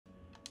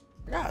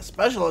I got a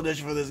special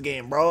edition for this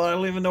game, bro. I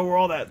don't even know where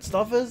all that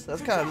stuff is.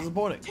 That's kind of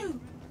disappointing.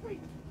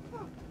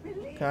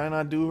 Can I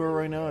not do her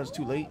right now? It's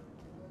too late.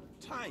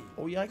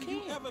 Oh yeah, I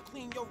can.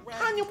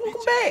 Tanya,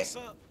 welcome back.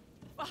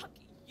 Fuck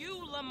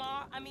you,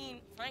 Lamar. I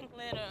mean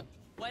Franklin or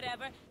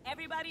whatever.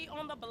 Everybody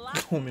on the block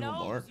Call me knows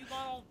Lamar. you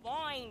going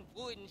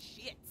Vinewood and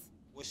shit.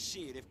 Well,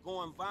 shit, if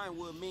going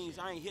Vinewood means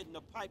I ain't hitting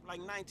the pipe like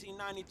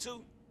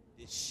 1992,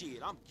 then shit,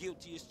 I'm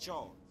guilty as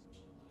charged.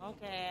 Punk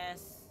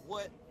ass.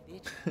 What?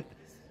 Bitch.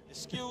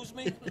 Excuse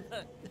me?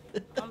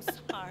 Look, I'm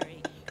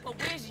sorry, but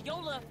where's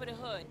your love for the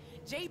hood?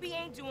 JB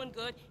ain't doing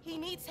good. He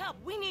needs help.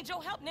 We need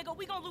your help, nigga.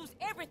 We gonna lose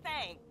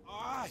everything.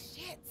 All right.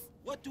 Shit.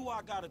 What do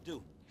I gotta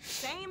do?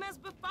 Same as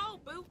before,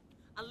 boo.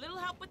 A little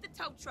help with the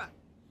tow truck.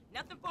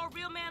 Nothing for a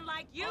real man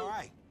like you. All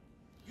right.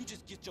 You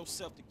just get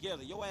yourself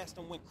together. Your ass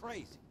done went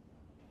crazy.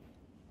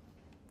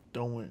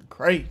 Don't went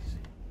crazy.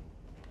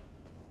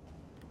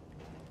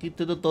 Get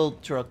to the tow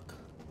truck.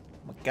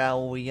 My guy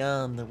over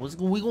yonder.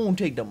 We gonna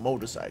take the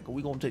motorcycle.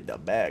 We gonna take the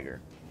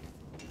bagger.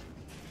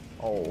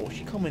 Oh,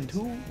 she coming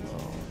too?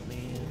 Oh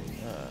man.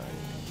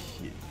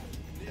 Shit.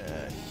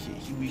 Shit.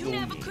 Here we You go.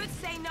 never could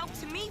say no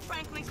to me,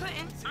 Franklin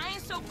Clinton. I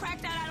ain't so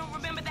cracked out I don't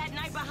remember that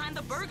night behind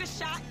the burger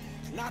shop.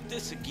 Not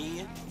this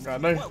again.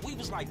 Goddamn. What, we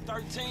was like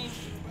 13?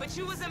 But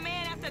you was a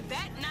man after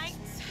that night.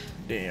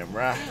 Damn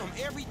right.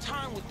 Damn, every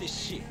time with this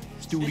shit.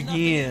 Let's do it And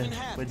nothing again, even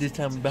happened. but this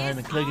time behind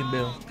the clicking It's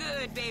bell. all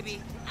good,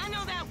 baby. I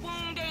know that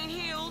wound ain't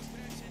healed.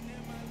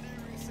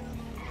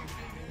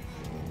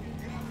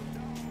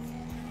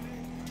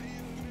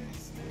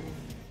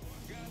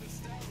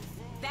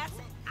 That's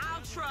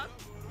our truck.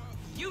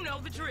 You know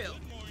the drill.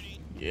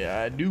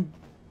 Yeah, I do.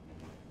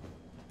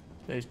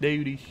 That's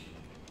duty.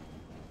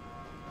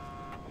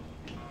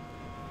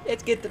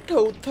 Let's get the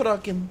tow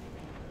truck and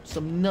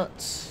some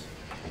nuts.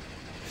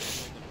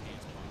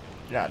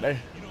 God damn.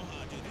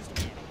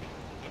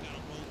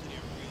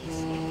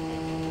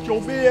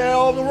 Don't be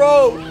out on the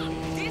road.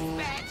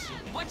 Dispatch,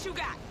 what you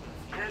got?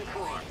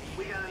 10-4.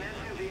 We got an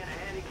SUV in a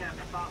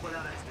handicapped spot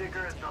without a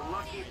sticker at the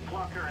Lucky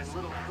Plucker in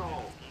Little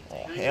Seoul.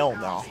 Oh, hell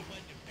no.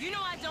 You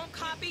know I don't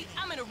copy.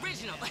 I'm an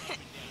original.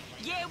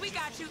 Yeah, we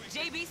got you.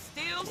 JB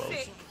still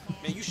sick.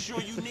 Man, you sure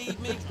you need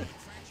me?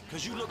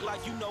 Cause you look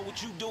like you know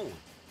what you doing.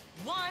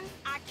 One,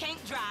 I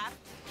can't drive.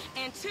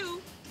 And two,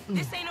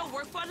 this ain't no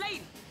work for a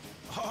lady.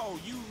 Oh,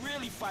 you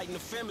really fighting the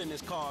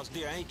feminist cause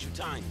there, ain't you,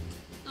 Tiny?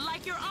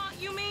 Like your aunt,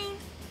 you mean?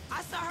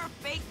 I saw her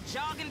fake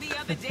jogging the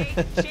other day,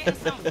 chanting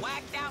some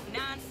whacked out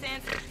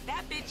nonsense.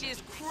 That bitch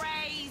is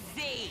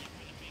crazy.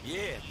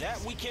 Yeah,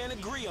 that we can't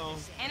agree on.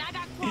 And I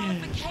got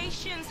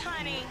qualifications,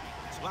 honey.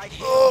 Like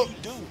hell you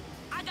do.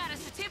 I got a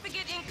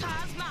certificate in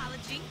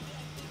cosmology.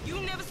 You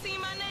never seen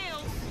my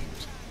nails.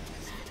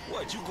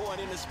 What, you going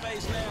into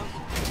space now?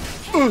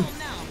 Hell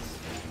no.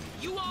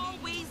 You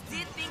always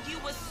did think you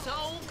were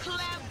so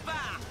clever.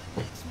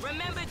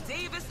 Remember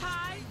Davis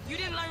High? You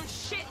didn't learn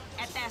shit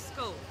at that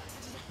school.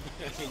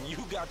 And you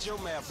got your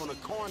math on the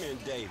corner in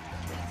Davis.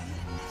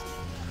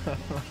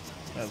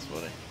 That's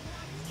funny.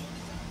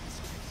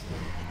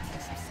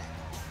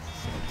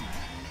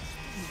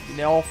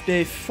 Get off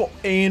the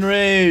fucking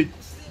road.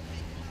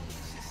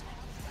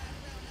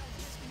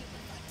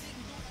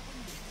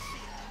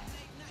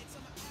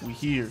 We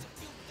here. Is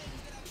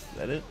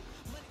that it?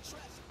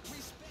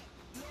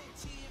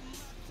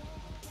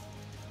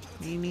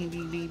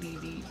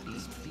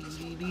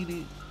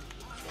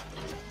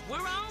 We're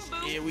on,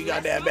 boo. Yeah, we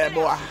got Let's that bad sort it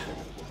boy. out.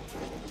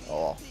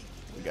 Oh,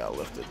 we gotta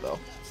lift it though.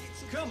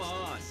 Come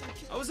on.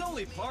 I was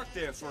only parked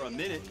there for a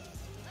minute.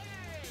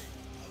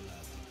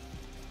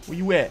 Where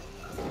you at?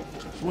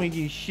 You ain't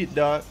getting shit,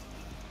 dog.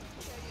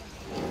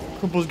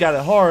 Cripples got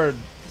it hard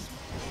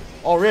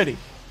already.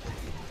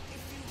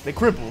 They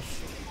cripples.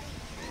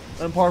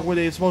 Let them park where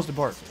they're supposed to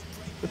park.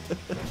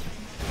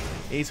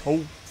 Ace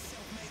ho.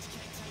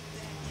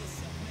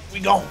 We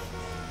gone.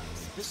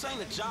 This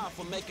ain't a job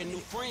for making new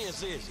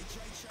friends, is it?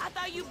 I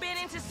thought you been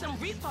into some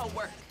repo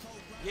work.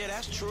 Yeah,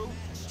 that's true.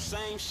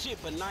 Same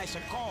shit, but nicer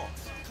cars.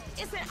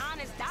 It's an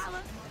honest dollar,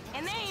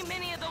 and there ain't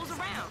many of those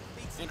around.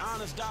 An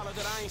honest dollar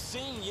that I ain't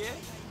seen yet.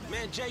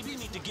 Man, JB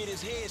need to get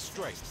his head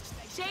straight.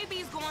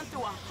 JB's going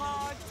through a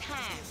hard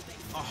time.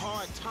 A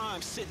hard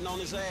time sitting on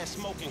his ass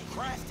smoking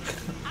crack.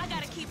 I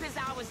gotta keep his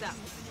hours up.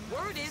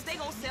 Word is they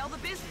gonna sell the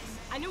business.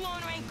 A new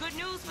owner ain't good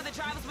news for the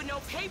drivers with no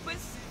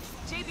papers.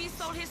 JB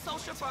sold his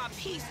social for a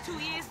piece 2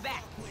 years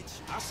back.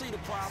 I see the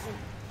problem,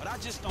 but I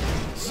just don't.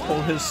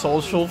 Sold his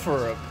social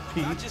for a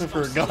piece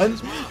for a gun.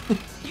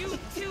 You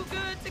too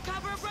good to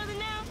cover a brother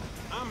now?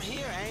 I'm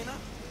here, ain't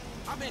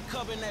I? I've been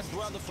covering that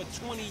brother for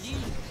 20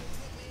 years.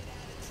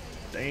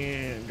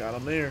 Damn, got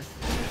him there.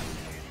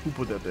 Who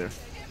put that there?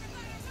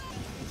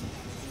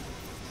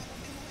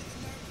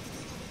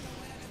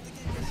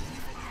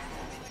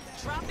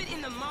 Drop it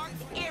in the marked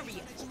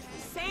area.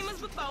 Same as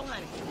before,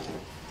 honey.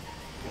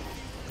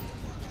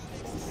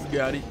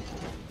 Got it.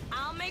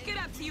 I'll make it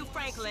up to you,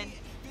 Franklin.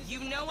 You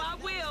know I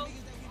will.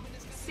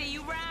 See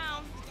you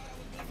round.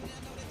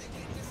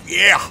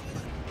 Yeah.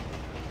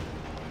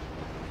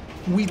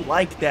 We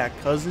like that,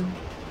 cousin.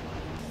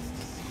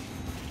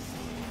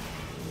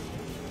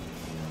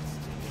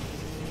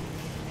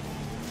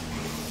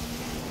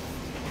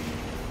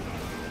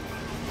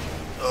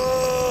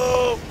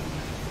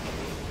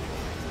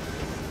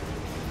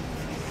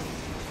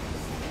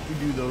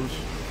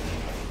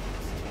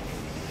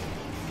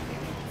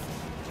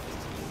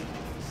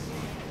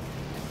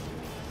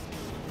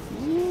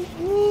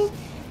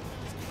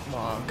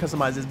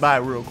 customize this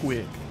bike real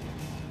quick.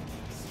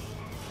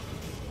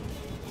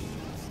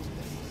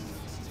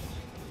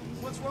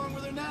 What's wrong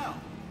with her now?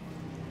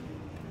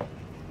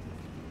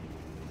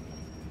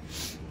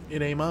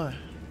 It ain't mine.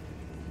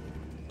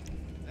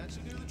 That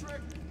should do the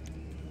trick.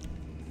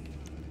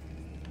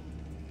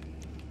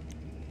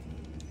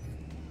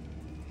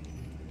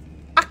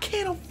 I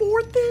can't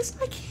afford this.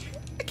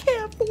 I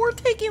can't afford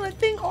taking a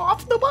thing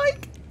off the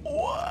bike.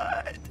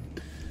 What?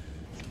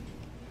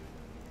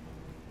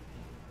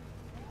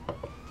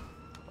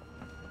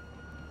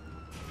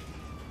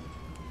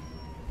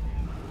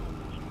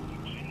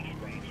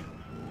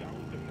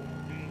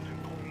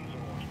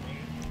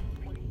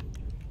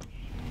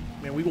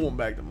 Man, we going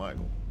back to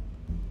Michael.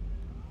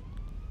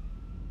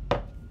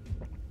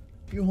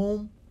 You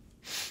home?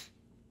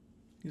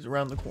 He's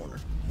around the corner.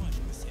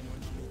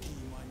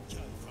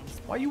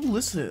 Why you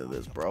listening to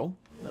this, bro?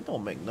 That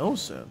don't make no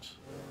sense.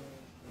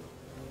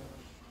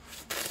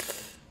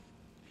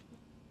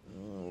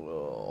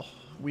 Oh,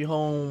 we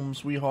home,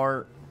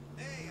 sweetheart.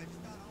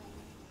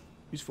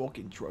 Whose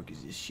fucking truck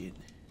is this shit?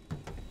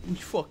 You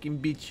fucking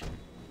bitch.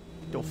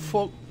 The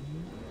fuck?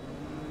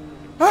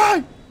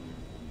 Hey!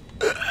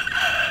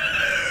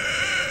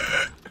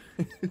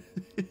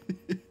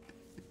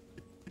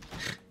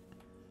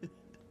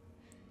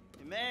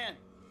 Hey, man.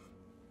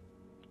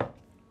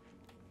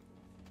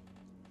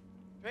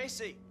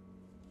 Tracy.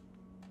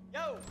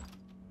 Yo.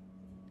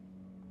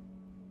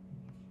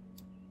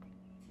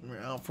 We're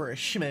out for a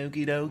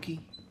smoky dokey.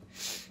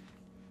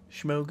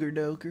 Smoker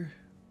doker.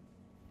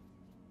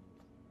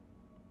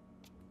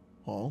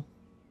 Oh.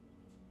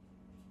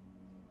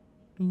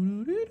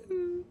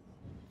 Doo-doo-doo-doo.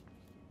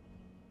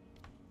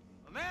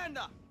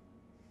 Amanda!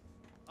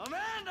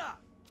 Amanda!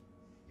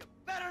 You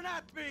better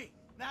not be!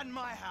 Not in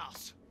my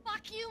house.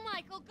 Fuck you,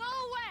 Michael. Go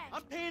away.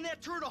 I'm paying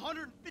that turd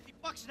 $150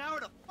 an hour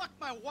to fuck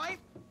my wife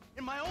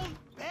in my own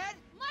bed?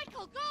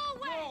 Michael, go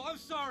away. Oh, I'm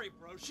sorry,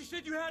 bro. She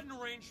said you had an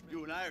arrangement.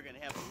 You and I are gonna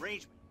have an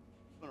arrangement.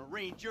 I'm gonna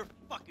arrange your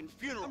fucking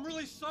funeral. I'm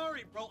really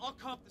sorry, bro. I'll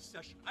comp the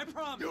session. I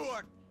promise. You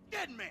are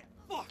dead, man.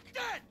 Fuck.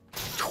 Dead!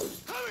 Come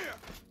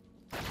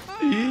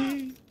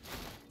here!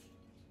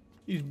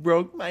 He's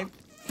broke my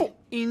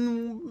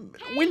fucking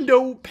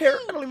window pair.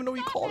 I don't even know what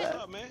you call What's that.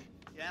 up, man?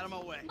 Get out of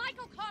my way.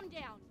 Michael, calm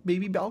down.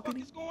 Baby What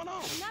balcony. is going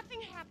on?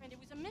 Nothing happened. It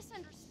was a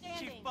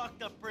misunderstanding. She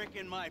fucked a brick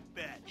in my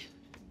bed.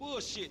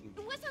 Bullshitting.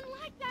 It wasn't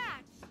like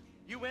that.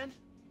 You in?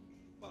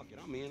 Fuck it,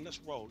 I'm in. Let's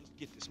roll. Let's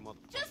get this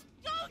motherfucker. Just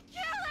don't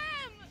kill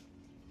him.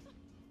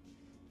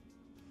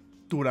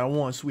 Do what I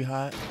want,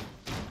 sweetheart.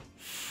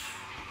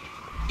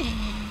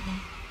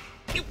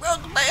 You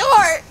broke my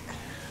heart.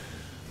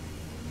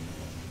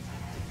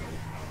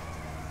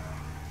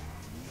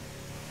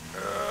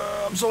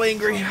 I'm so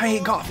angry. I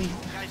hate coffee.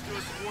 Guy's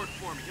doing some work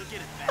for me. He'll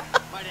get it back.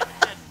 Might have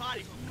a dead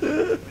body, but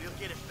he'll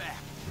get it back.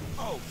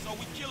 Oh, so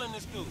we killing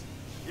this dude?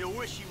 You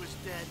wish he was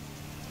dead.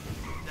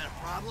 Is that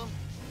a problem?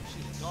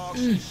 Shit, dog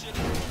shit.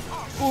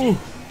 Oh, Ooh.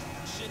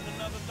 shit in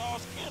another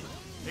dog's kennel.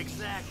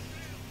 Exactly.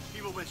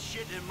 People been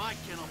shitting in my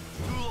kennel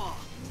for too long.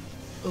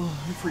 Oh,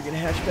 you freaking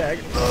hatchback.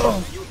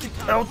 Oh,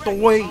 get out the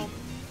way.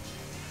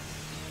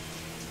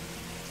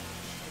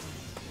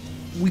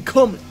 We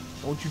coming.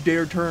 Don't you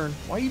dare turn.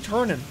 Why are you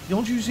turning?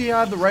 Don't you see I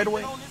have the right of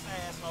way? On this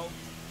asshole.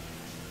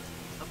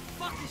 The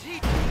fuck is he?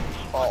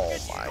 Oh Fuck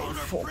is he my on a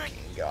fucking brick?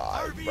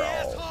 god, RV bro.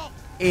 asshole.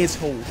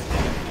 Asshole.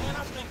 Man,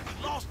 I think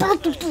we lost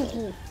this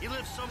thing. He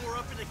lives somewhere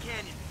up in the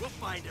canyon. We'll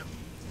find him.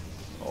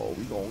 Oh,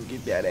 we gonna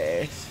get that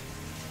ass.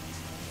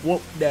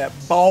 Whoop that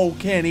ball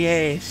candy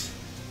ass.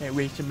 That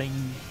racing man.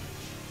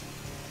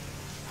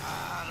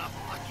 Ah,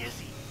 the fuck is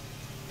he?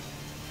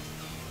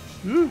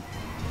 Ooh.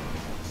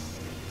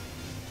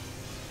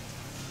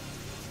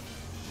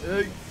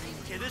 Hey.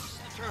 Okay, this is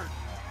the turn.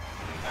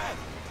 Hey,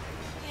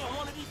 he in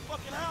one of these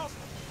fucking houses.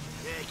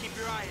 Yeah, keep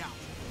your eye out.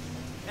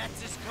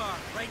 That's his car,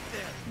 right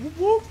there. Whoop,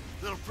 whoop.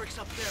 Little pricks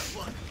up there,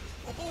 look.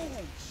 Oh,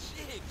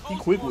 shit. He Cole's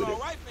quick doing with it. all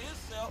right for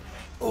himself.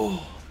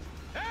 Oh.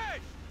 Hey,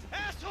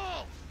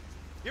 asshole!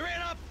 You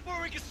ran off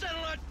before we could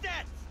settle our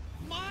debts.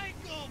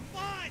 Michael,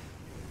 bud!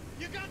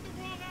 You got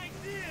the wrong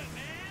idea,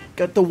 man!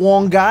 Got the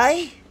wrong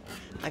guy?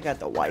 I got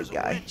the white There's a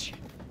guy. winch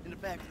in the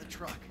back of the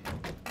truck.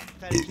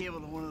 Tied a cable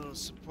to one of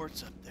those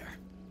supports up there.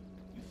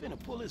 You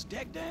finna pull his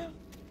deck down?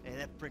 Hey,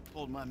 that brick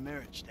pulled my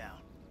marriage down.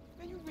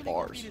 Man, you really gonna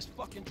Bars. be this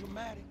fucking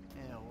dramatic?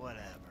 Yeah,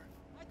 whatever.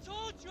 I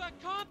told you I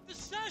comped the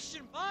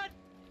session, bud.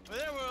 Well,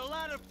 there were a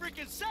lot of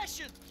freaking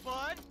sessions,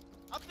 bud.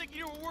 I'm thinking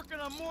you were working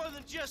on more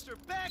than just her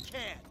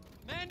backhand.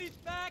 Mandy's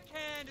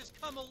backhand has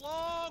come a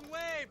long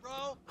way,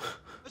 bro.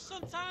 But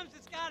sometimes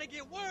it's gotta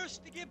get worse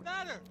to get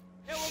better.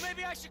 Yeah, well,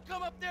 maybe I should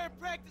come up there and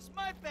practice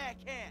my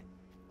backhand.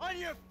 On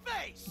your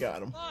face!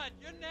 Got him. Bud,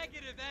 your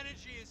negative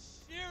energy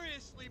is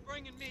seriously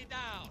bringing me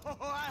down. Oh,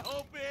 I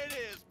hope it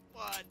is,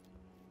 bud.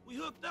 We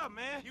hooked up,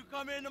 man. You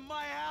come into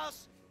my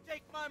house,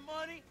 take my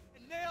money,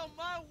 and nail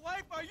my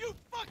wife? Are you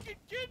fucking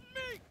kidding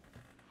me?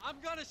 I'm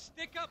gonna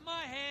stick up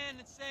my hand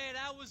and say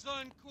that was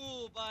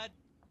uncool, bud.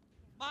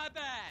 My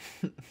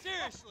bad.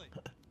 Seriously.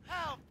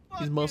 How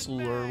His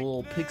muscles are a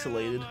little magnanimous.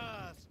 pixelated.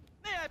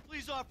 May I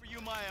please offer you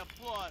my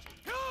applause?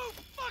 You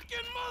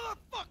fucking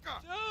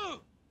motherfucker! Dude!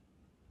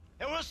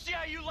 And we'll see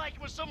how you like it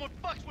when someone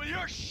fucks with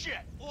your shit.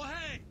 Well,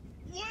 hey,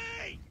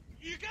 wait!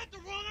 You got the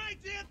wrong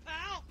idea,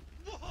 pal!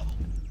 Whoa!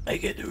 I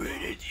get the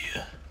right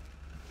idea.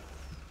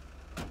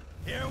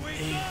 Here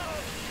we go!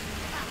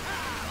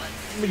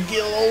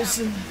 McGill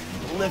Olsen,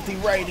 lefty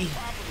righty.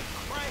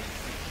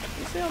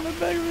 Is he on the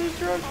back of his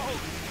truck?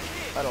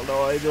 I don't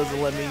know. It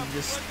doesn't let me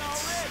just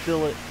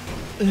steal it.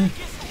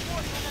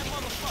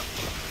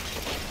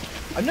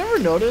 I've never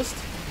noticed,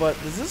 but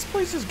does this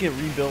place just get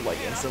rebuilt like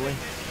instantly?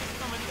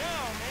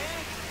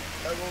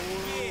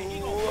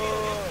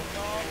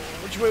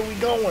 Which way we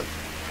going?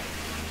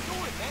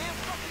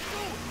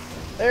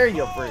 There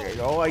you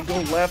go. I go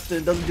left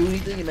and it doesn't do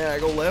anything, and then I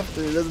go left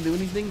and it doesn't do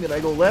anything, then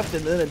I go left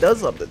and then it does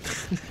something.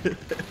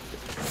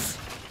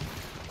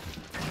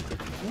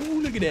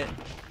 Ooh, look at that.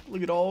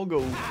 Look at all go.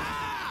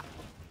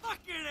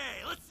 Fucking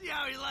A! Let's see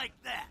how he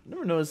liked that!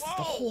 Never noticed the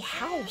whole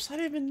house. I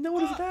didn't even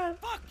notice that.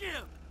 Fuck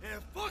him!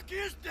 And fuck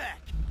his deck!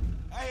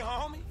 Hey,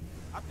 homie,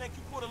 I think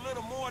you put a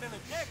little more than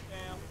a deck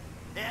down.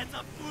 That's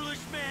a foolish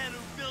man who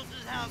builds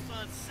his house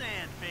on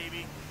sand,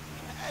 baby.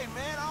 Hey,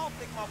 man, I don't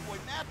think my boy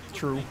Matthew was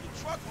True. thinking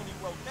truck when he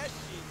wrote that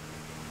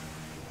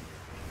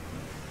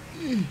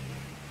shit.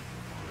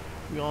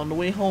 We on the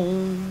way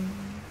home.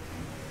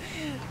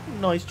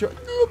 Nice truck.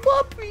 Little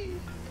puppy.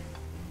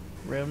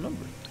 Random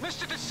number.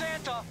 Mr.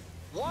 DeSanta,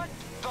 what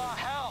the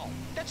hell?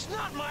 That's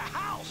not my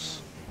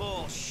house!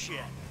 Bullshit.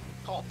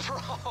 Oh,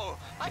 bro,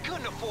 I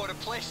couldn't afford a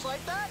place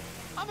like that.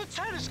 I'm a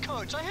tennis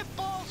coach. I hit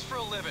balls for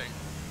a living.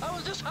 I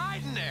was just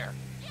hiding there.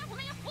 Give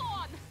me a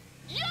phone!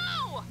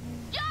 You!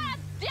 You're a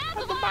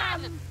dead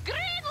man!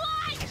 Green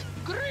light!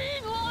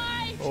 Green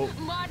light! Oh.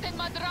 Martin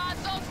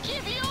Madrazo,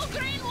 give you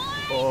green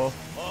light! Oh.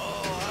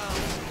 Oh,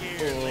 I'm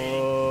scared,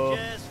 lady.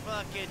 Just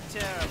fucking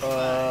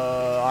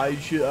terrified. I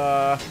should,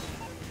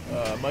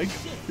 Mike.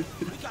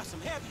 We got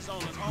some heavies on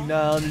us, You homie.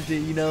 not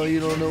understand, you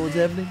don't know what's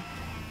happening?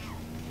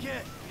 Kid,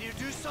 can you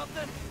do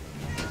something?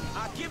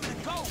 I'll give it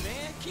a go,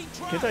 man. Keep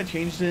trying. Can't I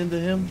change it into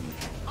him?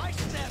 Ice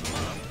that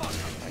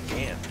motherfucker. I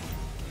can.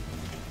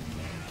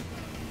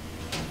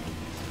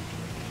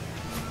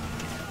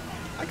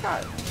 I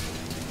got it.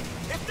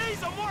 If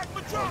these are marked for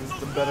Oh, drops, this is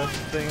the better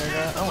thing I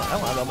got. I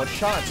don't have that much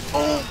shots.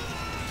 Oh!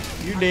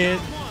 You did.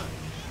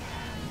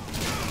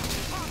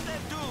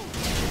 that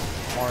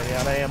dude. Already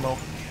out of ammo.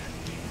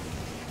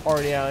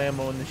 Already out of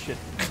ammo in this shit.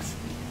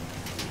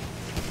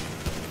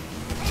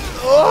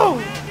 Oh!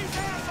 Man, these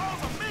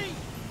assholes are mean.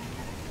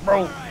 Bro,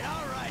 All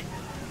right.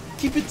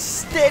 keep it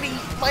steady,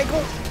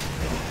 Michael.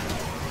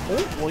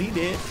 Oh, well, he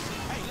did.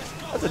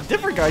 That's a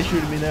different guy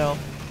shooting me now.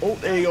 Oh,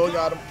 there you go, I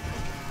got him.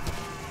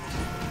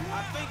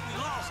 I think we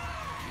lost.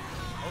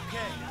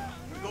 Okay,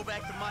 we go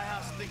back to my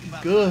house and think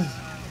about Good. this.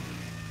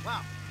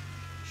 Wow.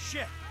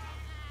 Shit.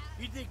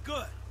 You did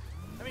good.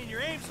 I mean,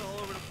 your aim's all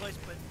over the place,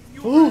 but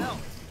you Ooh. were help.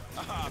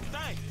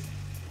 Thanks.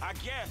 I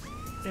guess.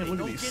 Man, look at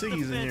Don't these get C's in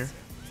here. defensive.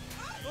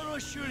 Go to a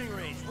shooting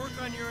range. Work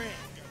on your aim.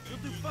 You'll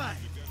do fine.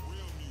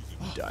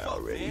 Die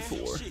already Man,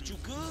 for. shit, you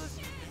good?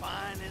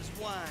 Fine as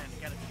wine.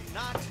 Got a few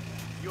knocks.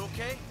 You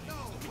okay?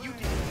 You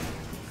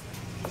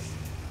did.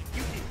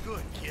 You did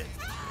good, kid.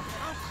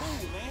 I'm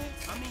cool, man.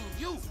 I mean,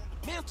 you.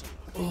 Mental.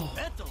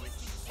 Mentally.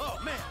 Oh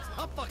man,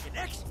 I'm fucking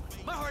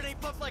excellent. My heart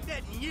ain't pumped like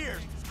that in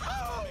years.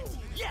 Oh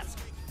yes,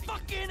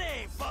 fucking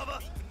A,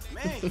 Bubba.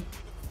 Man,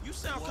 you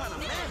sound kind of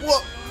mad.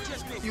 What?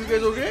 Just been You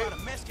guys okay? about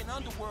a Mexican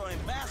underworld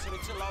ambassador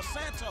to Los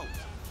Santos.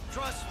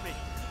 Trust me,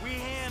 we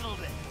handled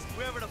it.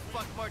 Whoever the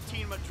fuck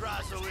Martin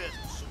Madrazo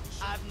is,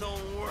 I've known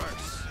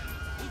worse.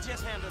 He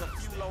just handled a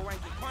few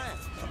low-ranking crimes.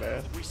 Not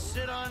bad. We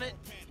sit on it,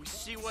 we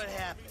see what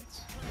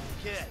happens.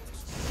 Kid,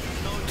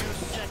 no use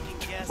second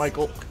guessing.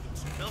 Michael,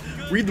 Felt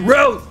good? read the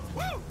road.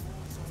 Woo!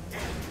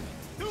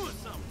 Doing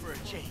something for a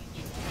change.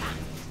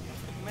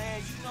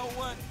 Man, you know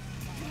what?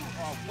 You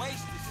are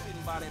wasted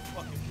sitting by that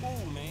fucking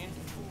pool, man.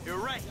 You're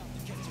right.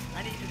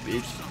 I need to do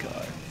Bitch, something.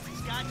 car.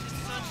 Scotch and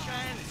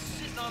sunshine is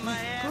sitting on my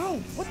ass. Bro,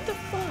 what the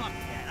fuck? Fuck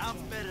that, I'm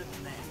better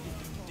than that.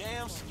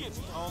 Damn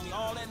Skippy, homie.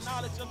 All that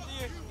knowledge up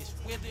there is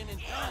within and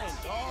dying,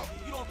 dog.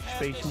 You don't pass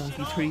Space that monkey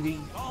shit on.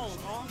 trading. Gone,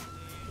 homie.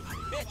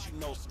 I bet you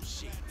know some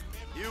shit.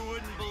 You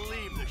wouldn't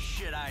believe the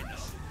shit I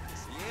know.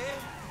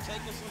 Yeah?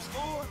 Taking some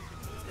score?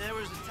 There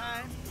was a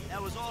time,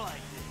 that was all I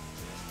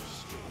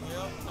did.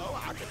 Well, no,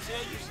 I could tell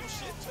you some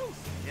shit, too.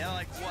 Yeah,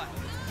 like what?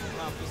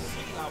 About the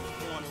city I was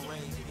born and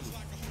raised in.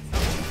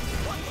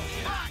 What the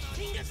fuck?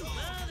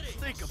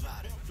 Think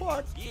about it.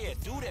 Fuck. Yeah,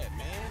 do that,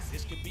 man.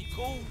 This could be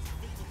cool.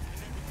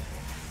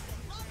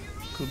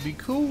 Could be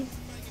cool.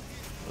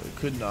 But it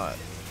could not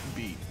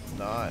be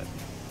not.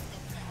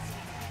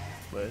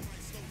 But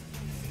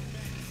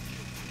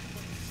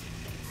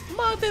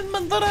Martin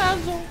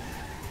Madrazo.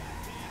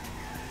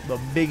 The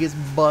biggest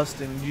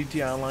bust in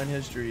GTA Online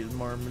history is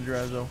Martin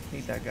Madrazo.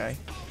 Hate that guy.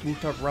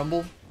 Rooftop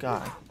Rumble?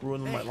 God,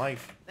 ruined my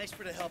life. Thanks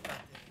for the help out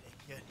there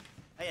today, kid.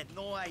 I had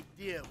no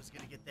idea it was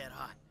gonna get that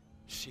hot.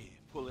 Shit,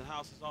 pulling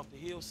houses off the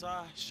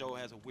hillside sure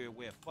has a weird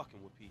way of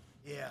fucking with people.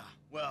 Yeah,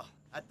 well,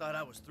 I thought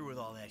I was through with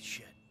all that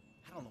shit.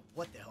 I don't know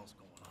what the hell's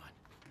going on.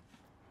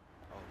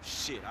 Oh,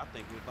 shit, I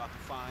think we're about to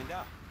find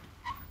out.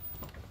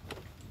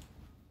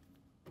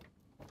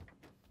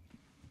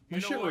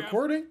 This shit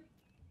recording?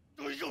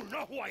 Do you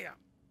know who I am?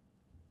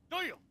 Do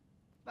you?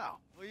 No.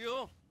 Who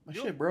you? My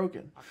shit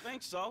broken. I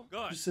think so. It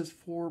Good. just says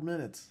 4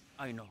 minutes.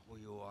 I know who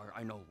you are.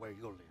 I know where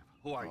you live.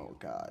 Who are Oh you?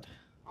 god.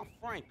 I'm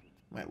Franklin.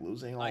 Am I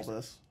losing all Nice.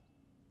 this?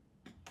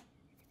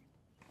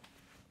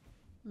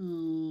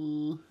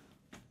 Ooh.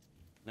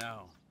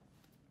 Now,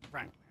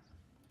 Franklin.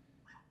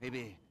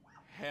 Maybe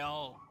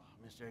help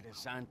Mr.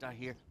 DeSanta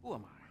here. Who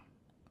am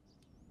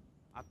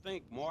I? I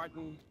think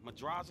Martin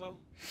Madrazo.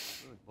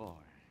 Good boy.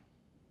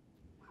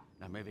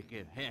 Now maybe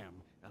give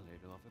him a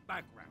little of a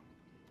background.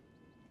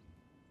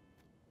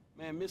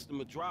 Man, Mr.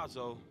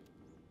 Madrazo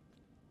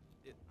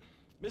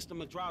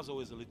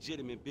is a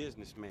legitimate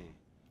businessman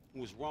who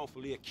was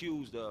wrongfully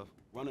accused of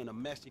running a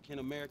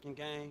Mexican-American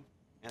gang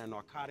and a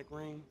narcotic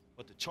ring,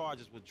 but the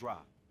charges were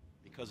dropped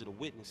because of the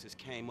witnesses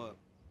came up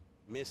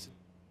missing.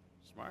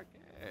 Smart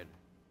kid.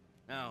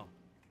 Now,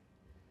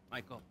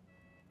 Michael,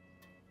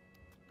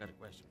 got a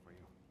question for you.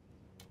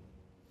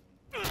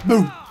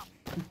 Boom.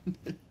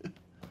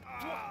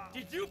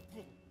 Did you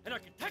put an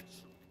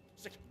architectural,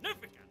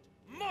 significant,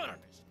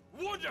 modernist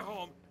wonder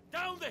home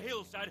down the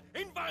hillside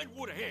in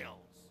Vinewood Hills?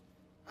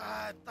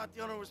 I thought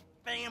the owner was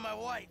banging my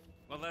wife.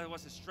 Well, that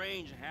was a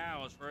strange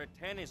house for a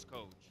tennis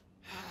coach.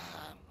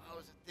 I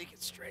wasn't thinking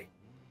straight.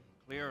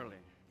 Clearly.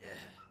 Yeah.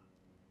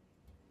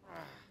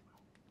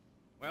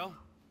 Well,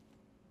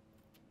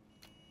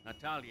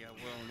 Natalia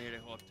will need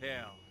a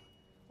hotel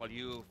while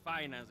you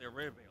finance the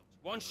rebuild,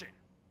 won't she?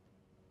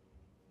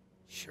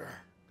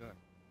 Sure. Good.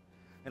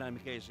 And I'm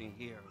guessing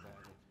here that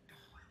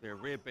the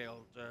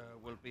rebuild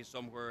will be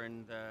somewhere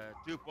in the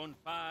 2.5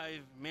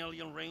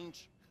 million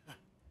range.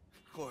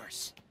 Of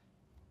course.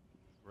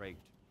 Great.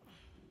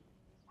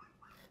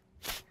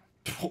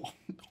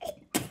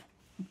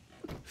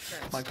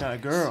 My kind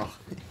of girl.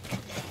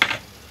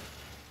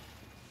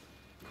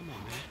 Come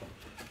on, man.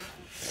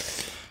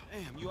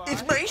 Damn, you all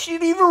Is right? my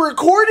shit even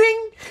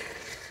recording?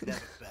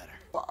 That's better.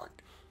 Fuck.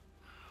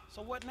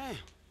 So what now?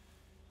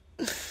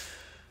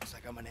 Looks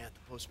like I'm gonna have to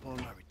postpone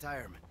my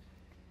retirement.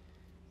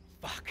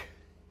 Fuck.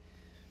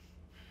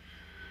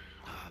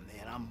 Ah,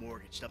 man, I'm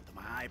mortgaged up to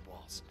my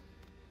eyeballs.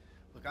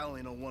 Look, I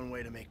only know one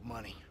way to make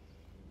money.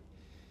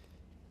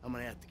 I'm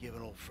gonna have to give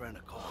an old friend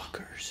a call.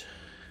 Fuckers.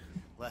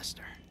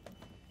 Lester.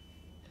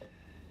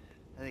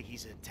 I think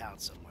he's in town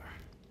somewhere.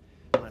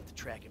 I'm gonna have to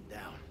track him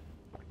down.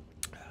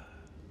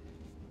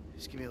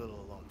 Just give me a little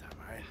alone time,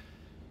 all right?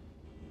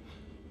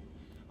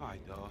 All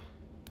right, dawg.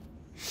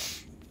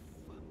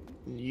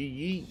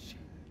 Yee.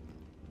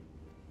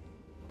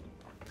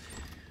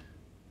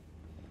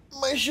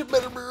 My shit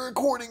better be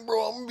recording,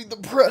 bro. I'm gonna be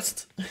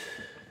depressed.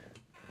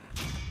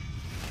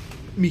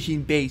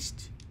 Mission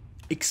based.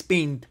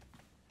 Expand.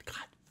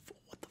 God,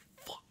 what the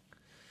fuck?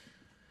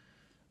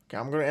 Okay,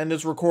 I'm gonna end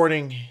this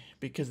recording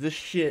because this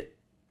shit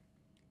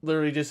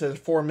literally just says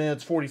 4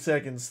 minutes, 40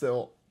 seconds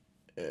still.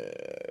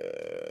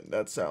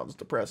 That sounds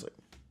depressing.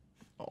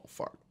 Oh,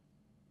 fuck.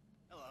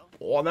 Hello.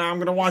 Well, now I'm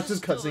gonna watch this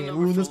cutscene and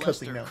ruin this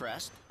cutscene now.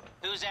 Crest.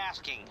 Who's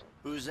asking?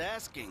 Who's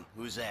asking?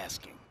 Who's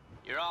asking?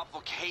 You're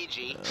awful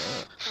cagey.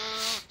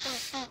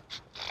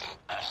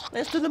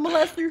 Lester the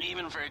molester.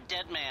 Even for a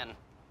dead man,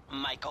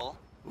 Michael.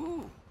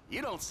 Ooh,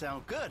 you don't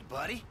sound good,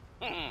 buddy.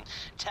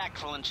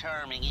 Tactful and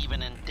charming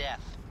even in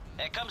death.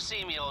 Come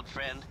see me, old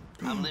friend.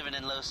 I'm living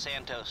in Los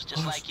Santos,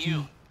 just like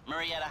you.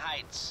 Murrieta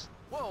Heights.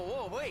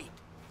 Whoa, wait.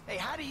 Hey,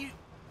 how do you...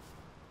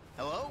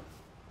 Hello?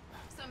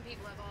 Some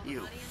people have all the You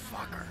money in the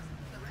fucker.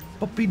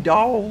 Puppy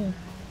doll.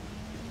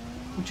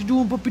 What you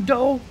doing, puppy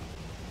doll?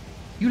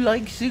 You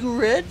like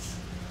cigarettes?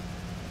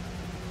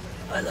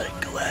 I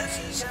like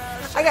glasses.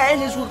 I gotta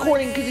end this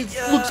recording because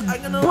it looks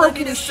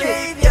broken as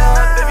shit. Baby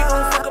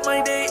gon' fuck up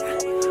my date.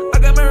 I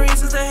got my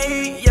reasons to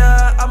hate,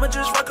 yeah. I'ma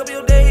just fuck up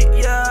your date,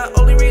 yeah.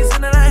 Only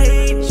reason that I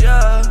hate,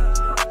 yeah.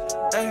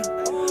 Ay,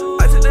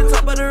 I took the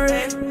top of the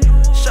ring.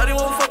 Shawty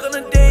won't fuck on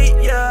a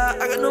date, yeah.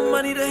 I got no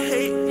money to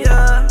hate,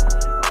 yeah.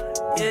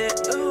 Yeah,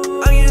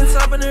 I'm getting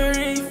top of the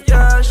reef,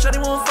 yeah. Shawty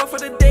won't fuck for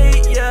the